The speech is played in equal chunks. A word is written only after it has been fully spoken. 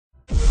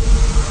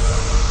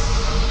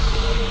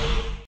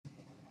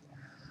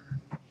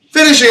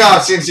Finishing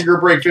off CNC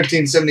Group Break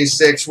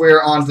 1576,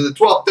 we're on to the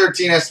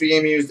 12-13 SV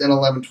Game Used and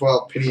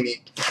 11-12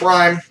 Panini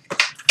Prime.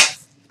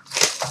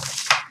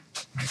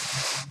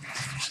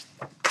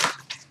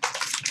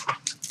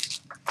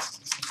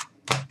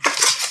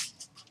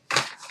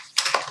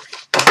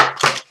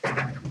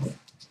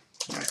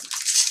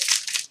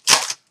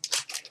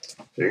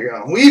 There you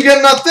go. We've got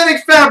an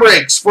Authentic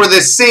Fabrics for the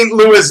St.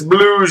 Louis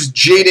Blues,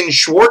 Jaden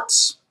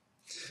Schwartz.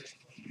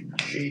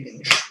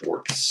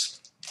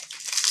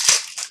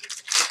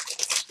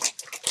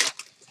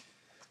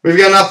 We've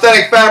got an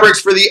Authentic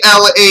Fabrics for the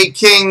LA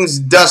Kings,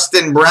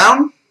 Dustin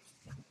Brown.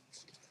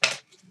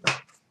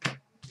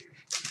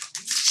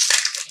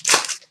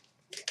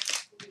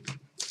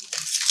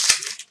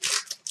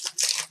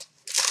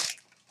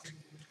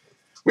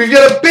 We've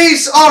got a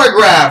base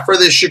autograph for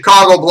the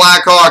Chicago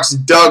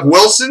Blackhawks, Doug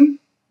Wilson.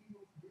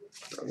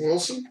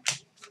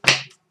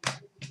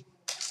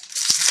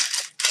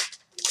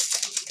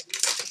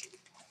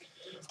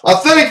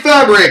 Authentic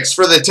Fabrics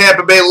for the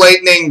Tampa Bay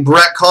Lightning,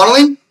 Brett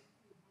Connolly.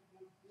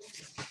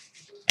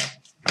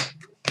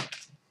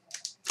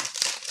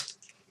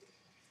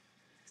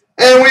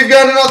 And we've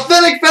got an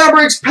Authentic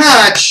Fabrics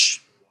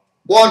patch.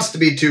 Wants to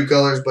be two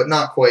colors, but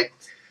not quite.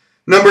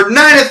 Number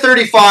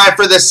 9/35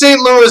 for the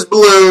St. Louis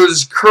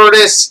Blues,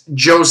 Curtis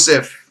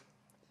Joseph.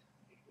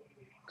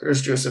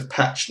 Curtis Joseph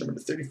patch, number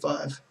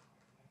 35.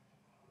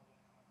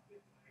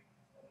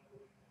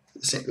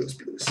 The St. Louis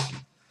Blues.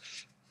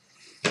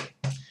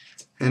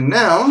 And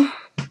now,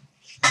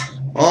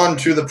 on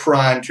to the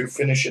Prime to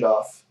finish it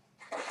off.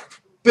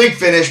 Big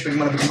finish, big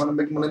money, big money,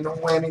 big money, no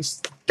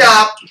whammies.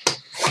 Stop!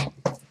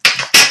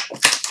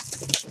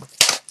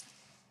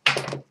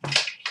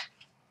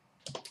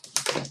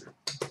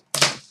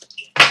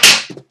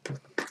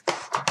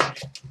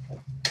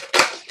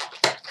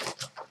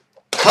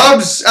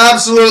 Cubs,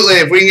 absolutely.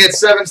 If we can get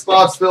 7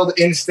 spots filled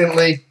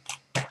instantly,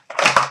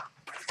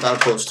 not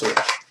close to it.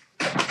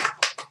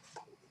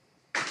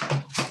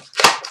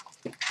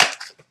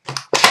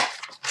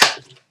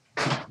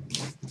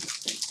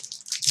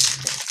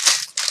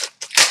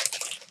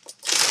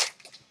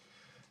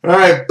 All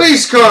right,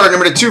 base card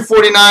number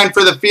 249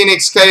 for the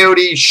Phoenix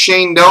Coyotes,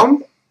 Shane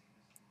Doan.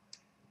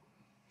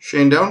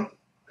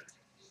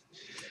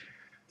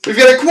 We've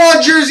got a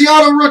quad jersey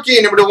auto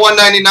rookie, number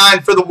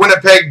 199 for the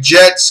Winnipeg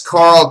Jets,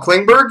 Carl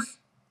Klingberg.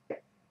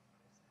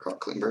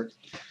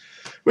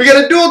 We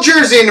got a dual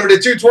jersey, number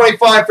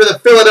 225 for the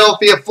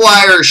Philadelphia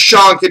Flyers,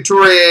 Sean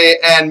Couturier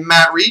and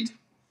Matt Reed.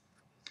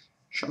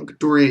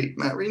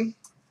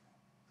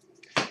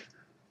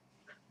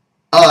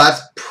 Oh,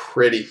 that's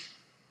pretty.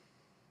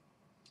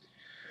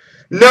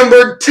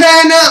 Number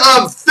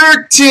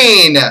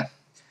 10/13,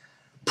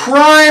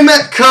 Prime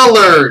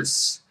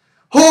Colors.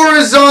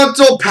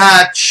 Horizontal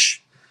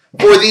patch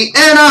for the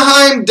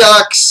Anaheim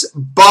Ducks,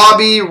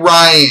 Bobby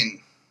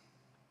Ryan.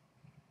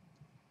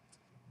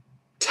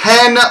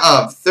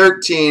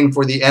 10/13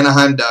 for the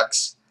Anaheim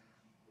Ducks,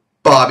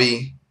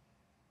 Bobby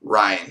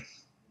Ryan.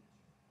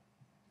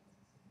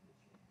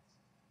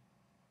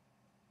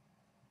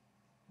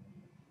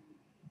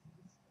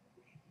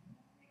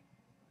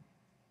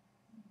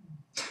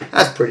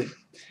 That's pretty.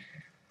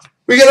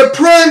 We got a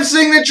Prime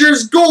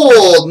Signatures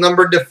Gold,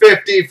 numbered to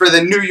 50 for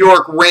the New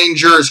York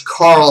Rangers,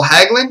 Carl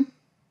Hagelin.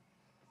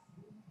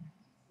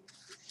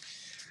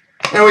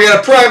 And we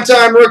got a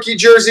Primetime Rookie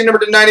Jersey,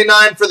 numbered to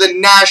 99 for the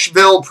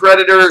Nashville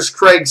Predators,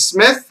 Craig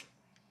Smith.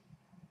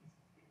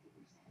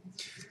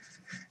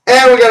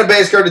 And we got a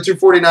base card to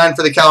 249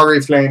 for the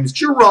Calgary Flames,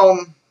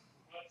 Jerome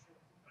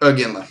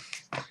Iginla.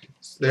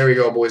 So there we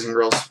go, boys and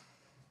girls.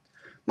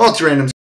 Multi-randoms.